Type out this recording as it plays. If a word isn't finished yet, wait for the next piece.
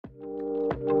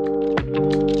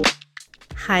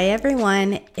Hi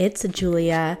everyone, it's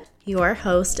Julia, your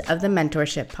host of the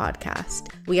Mentorship podcast.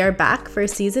 We are back for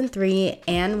season 3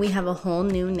 and we have a whole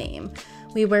new name.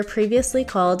 We were previously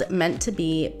called Meant to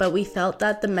Be, but we felt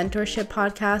that the Mentorship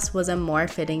podcast was a more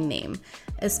fitting name,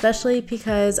 especially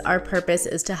because our purpose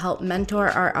is to help mentor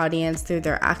our audience through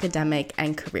their academic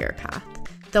and career path.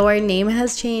 Though our name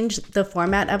has changed, the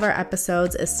format of our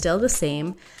episodes is still the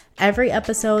same. Every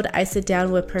episode, I sit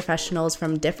down with professionals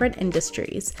from different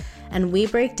industries, and we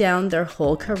break down their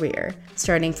whole career,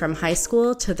 starting from high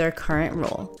school to their current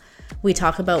role. We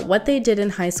talk about what they did in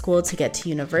high school to get to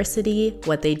university,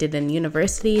 what they did in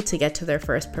university to get to their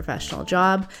first professional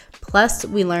job, plus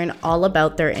we learn all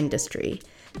about their industry.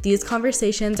 These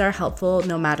conversations are helpful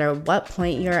no matter what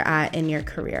point you're at in your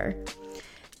career.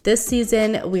 This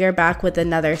season, we are back with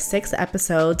another 6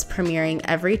 episodes premiering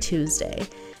every Tuesday.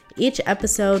 Each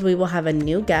episode, we will have a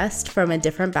new guest from a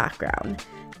different background.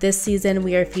 This season,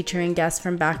 we are featuring guests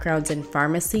from backgrounds in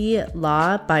pharmacy,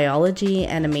 law, biology,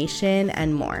 animation,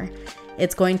 and more.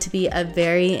 It's going to be a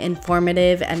very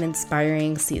informative and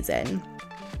inspiring season.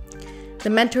 The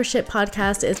Mentorship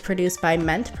podcast is produced by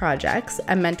Ment Projects,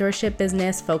 a mentorship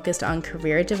business focused on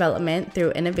career development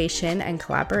through innovation and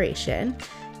collaboration.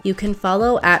 You can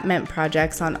follow at Ment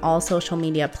Projects on all social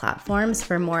media platforms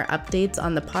for more updates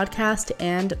on the podcast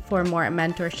and for more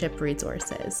mentorship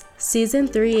resources. Season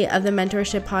 3 of the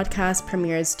Mentorship podcast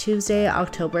premieres Tuesday,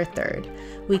 October 3rd.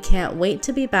 We can't wait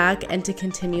to be back and to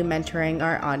continue mentoring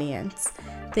our audience.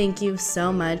 Thank you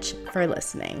so much for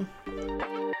listening.